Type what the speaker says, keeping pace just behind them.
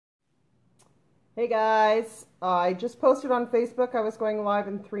Hey guys, I just posted on Facebook I was going live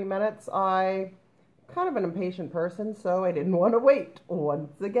in 3 minutes. I'm kind of an impatient person, so I didn't want to wait.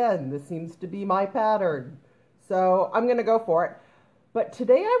 Once again, this seems to be my pattern. So I'm going to go for it. But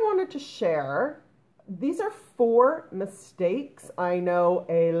today I wanted to share, these are 4 mistakes I know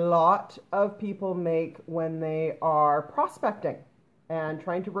a lot of people make when they are prospecting and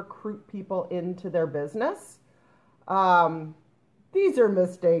trying to recruit people into their business. Um, these are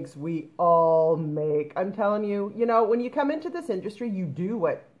mistakes we all make. I'm telling you, when you come into this industry, you do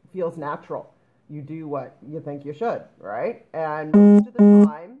what feels natural. You do what you think you should, right? And most of the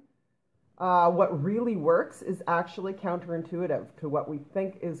time, what really works is actually counterintuitive to what we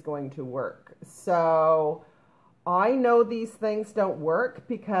think is going to work. So I know these things don't work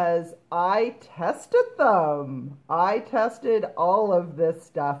because I tested them. I tested all of this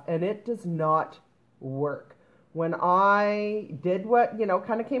stuff and it does not work. When I did what,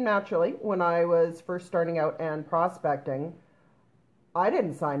 kind of came naturally when I was first starting out and prospecting, I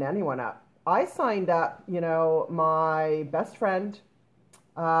didn't sign anyone up. I signed up, my best friend,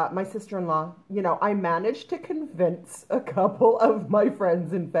 my sister-in-law. I managed to convince a couple of my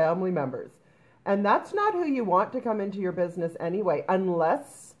friends and family members. And that's not who you want to come into your business anyway,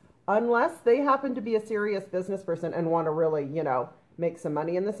 unless they happen to be a serious business person and want to really, make some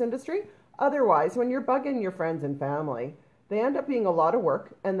money in this industry. Otherwise, when you're bugging your friends and family, they end up being a lot of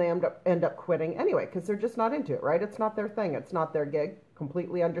work and they end up quitting anyway because they're just not into it, right? It's not their thing. It's not their gig.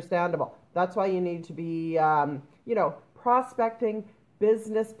 Completely understandable. That's why you need to be, prospecting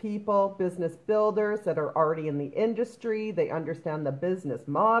business people, business builders that are already in the industry. They understand the business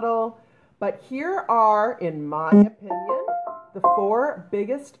model. But here are, in my opinion, the 4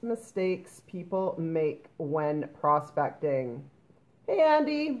 biggest mistakes people make when prospecting. Hey,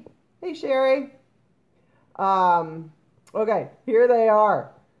 Andy. Hey, Sherry. Um, okay, here they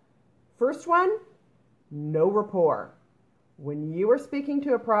are. First one, no rapport. When you are speaking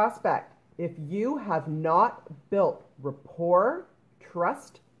to a prospect, if you have not built rapport,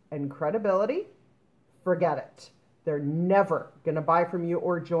 trust, and credibility, forget it. They're never going to buy from you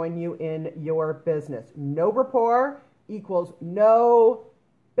or join you in your business. No rapport equals no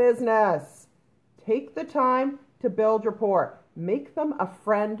business. Take the time to build rapport. Make them a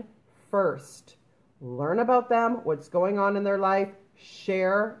friend first. Learn about them, what's going on in their life.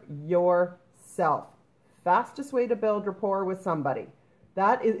 Share yourself. Fastest way to build rapport with somebody.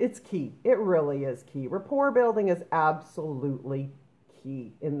 It's key. It really is key. Rapport building is absolutely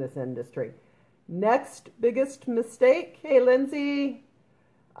key in this industry. Next biggest mistake, hey Lindsay,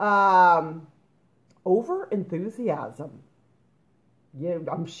 um, over enthusiasm.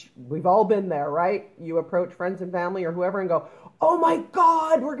 We've all been there, right? You approach friends and family or whoever and go, "Oh my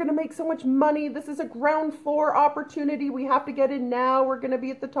God, we're going to make so much money. This is a ground floor opportunity. We have to get in now. We're going to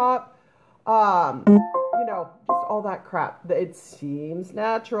be at the top." Just all that crap. It seems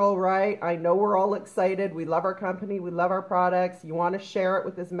natural, right? I know we're all excited. We love our company. We love our products. You want to share it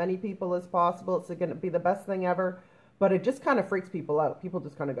with as many people as possible. It's going to be the best thing ever. But it just kind of freaks people out. People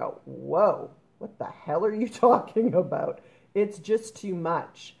just kind of go, "Whoa, what the hell are you talking about?" It's just too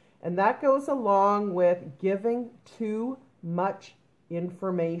much. And that goes along with giving too much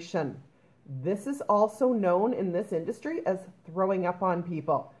information. This is also known in this industry as throwing up on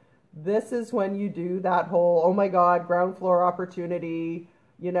people. This is when you do that whole, "Oh my God, ground floor opportunity,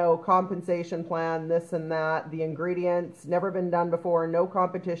 compensation plan, this and that, the ingredients, never been done before, no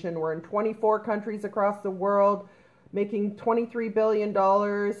competition. We're in 24 countries across the world, making $23 billion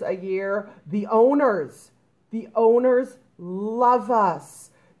a year. The owners love us.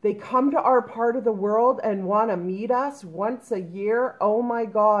 They come to our part of the world and want to meet us once a year. Oh my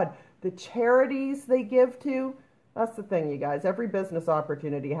God, the charities they give to." That's the thing, you guys. Every business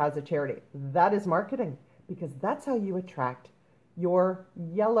opportunity has a charity. That is marketing because that's how you attract your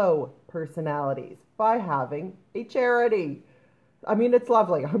yellow personalities, by having a charity. I mean, it's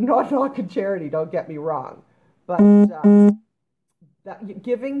lovely. I'm not knocking charity, don't get me wrong. But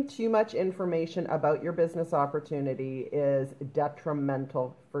giving too much information about your business opportunity is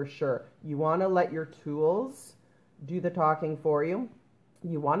detrimental for sure. You want to let your tools do the talking for you.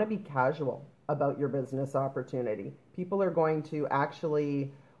 You want to be casual about your business opportunity. People are going to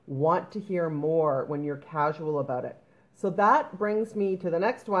actually want to hear more when you're casual about it. So that brings me to the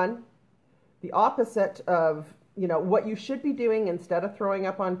next one. The opposite of, what you should be doing instead of throwing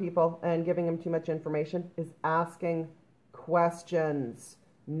up on people and giving them too much information is asking questions.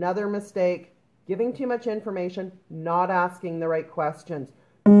 Another mistake, giving too much information, not asking the right questions.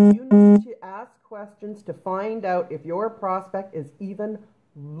 You need to ask questions to find out if your prospect is even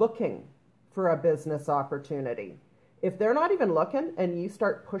looking for a business opportunity. If they're not even looking and you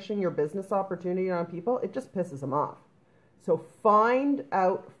start pushing your business opportunity on people, it just pisses them off. So find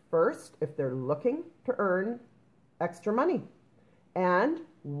out first if they're looking to earn extra money and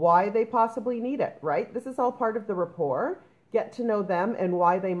why they possibly need it, right? This is all part of the rapport. Get to know them and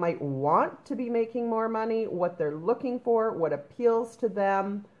why they might want to be making more money, what they're looking for, what appeals to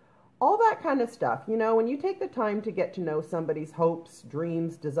them, all that kind of stuff. You know, when you take the time to get to know somebody's hopes,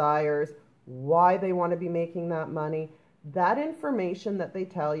 dreams, desires, why they want to be making that money, that information that they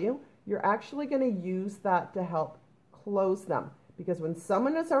tell you, you're actually going to use that to help close them. Because when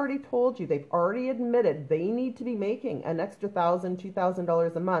someone has already told you, they've already admitted they need to be making an extra $1,000,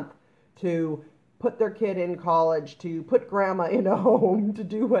 $2,000 a month to put their kid in college, to put grandma in a home, to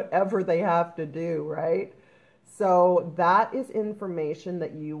do whatever they have to do, right? So that is information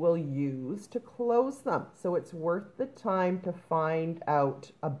that you will use to close them. So it's worth the time to find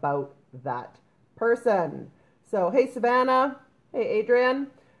out about that person. So, hey, Savannah. Hey, Adrian.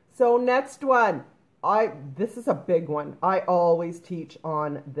 So next one. This is a big one. I always teach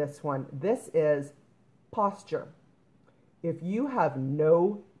on this one. This is posture. If you have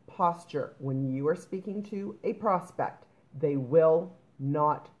no posture when you are speaking to a prospect, they will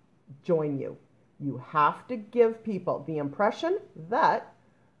not join you. You have to give people the impression that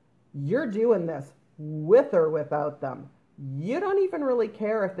you're doing this with or without them. You don't even really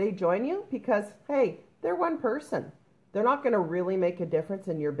care if they join you because, hey, they're one person. They're not going to really make a difference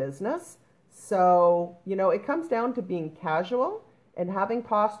in your business. So, you know, it comes down to being casual and having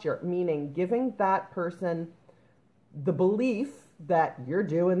posture, meaning giving that person the belief that you're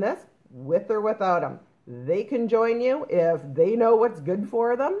doing this with or without them. They can join you if they know what's good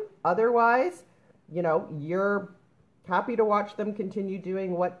for them. Otherwise, you know, you're happy to watch them continue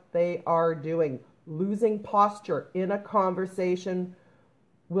doing what they are doing. Losing posture in a conversation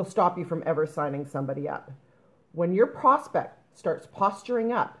will stop you from ever signing somebody up. When your prospect starts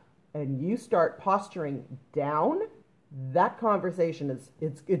posturing up and you start posturing down, that conversation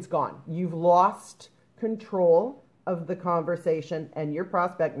it's gone. You've lost control of the conversation and your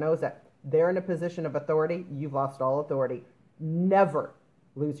prospect knows it. They're in a position of authority. You've lost all authority. Never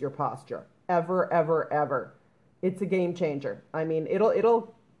lose your posture. Ever, ever, ever. It's a game changer. I mean,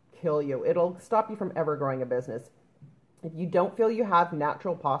 it'll kill you. It'll stop you from ever growing a business. If you don't feel you have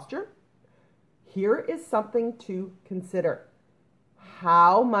natural posture, here is something to consider.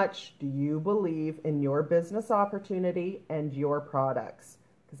 How much do you believe in your business opportunity and your products?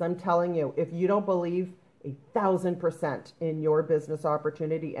 Because I'm telling you, if you don't believe 1,000% in your business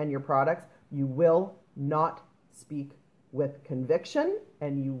opportunity and your products, you will not speak with conviction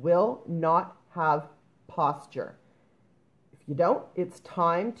and you will not have posture. If you don't, it's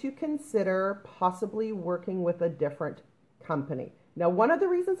time to consider possibly working with a different company. Now, one of the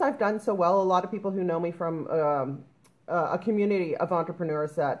reasons I've done so well, a lot of people who know me from a community of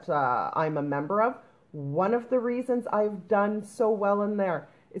entrepreneurs that I'm a member of, one of the reasons I've done so well in there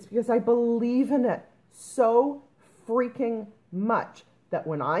is because I believe in it so freaking much that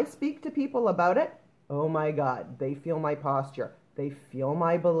when I speak to people about it, oh my God, they feel my posture. They feel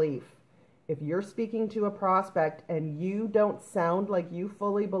my belief. If you're speaking to a prospect and you don't sound like you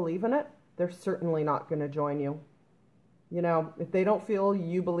fully believe in it, they're certainly not going to join you. You know, if they don't feel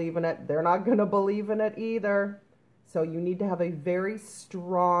you believe in it, they're not going to believe in it either. So you need to have a very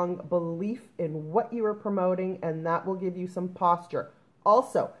strong belief in what you are promoting, and that will give you some posture.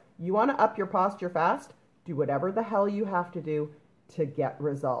 Also, you want to up your posture fast? Do whatever the hell you have to do to get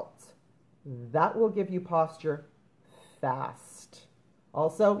results. That will give you posture fast.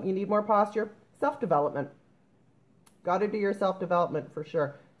 Also, you need more posture? Self-development. Got to do your self-development for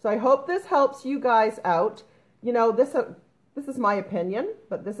sure. So I hope this helps you guys out. You know, this is my opinion,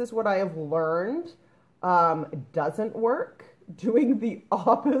 but this is what I have learned. It doesn't work. Doing the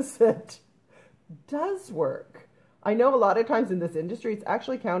opposite does work. I know a lot of times in this industry, it's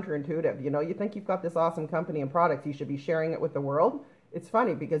actually counterintuitive. You know, you think you've got this awesome company and products, you should be sharing it with the world. It's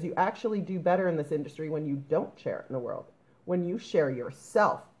funny because you actually do better in this industry when you don't share it in the world. When you share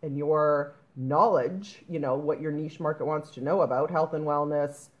yourself and your knowledge, you know, what your niche market wants to know about, health and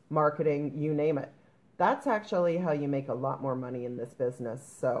wellness, marketing, you name it. That's actually how you make a lot more money in this business.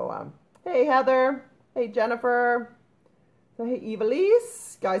 So, hey, Heather. Hey, Jennifer. So, hey,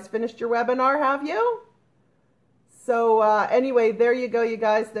 Evelise. Guys, finished your webinar, have you? So, anyway, there you go, you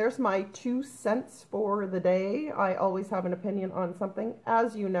guys. There's my 2 cents for the day. I always have an opinion on something,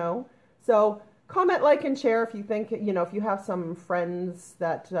 as you know. So, comment, like, and share if you think, you know, if you have some friends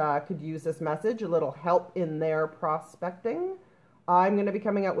that could use this message, a little help in their prospecting. I'm going to be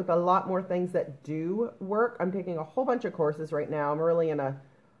coming out with a lot more things that do work. I'm taking a whole bunch of courses right now. I'm really in a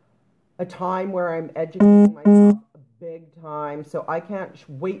time where I'm educating myself Big time. So I can't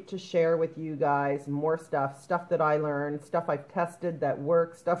wait to share with you guys more stuff that I learned, stuff I've tested that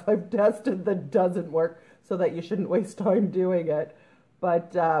works, stuff I've tested that doesn't work, so that you shouldn't waste time doing it.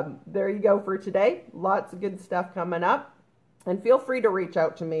 But there you go for today. Lots of good stuff coming up. And feel free to reach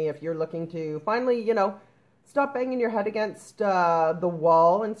out to me if you're looking to finally, stop banging your head against the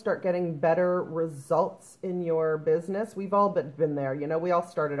wall and start getting better results in your business. We've all been there. We all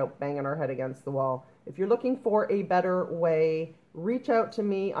started out banging our head against the wall. If you're looking for a better way, reach out to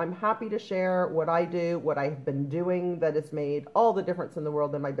me. I'm happy to share what I do, what I've been doing that has made all the difference in the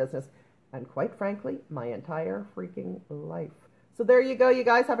world in my business, and quite frankly, my entire freaking life. So there you go, you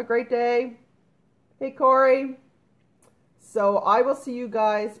guys. Have a great day. Hey, Corey. So I will see you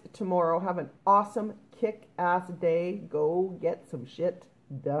guys tomorrow. Have an awesome, kick-ass day. Go get some shit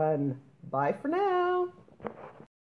done. Bye for now.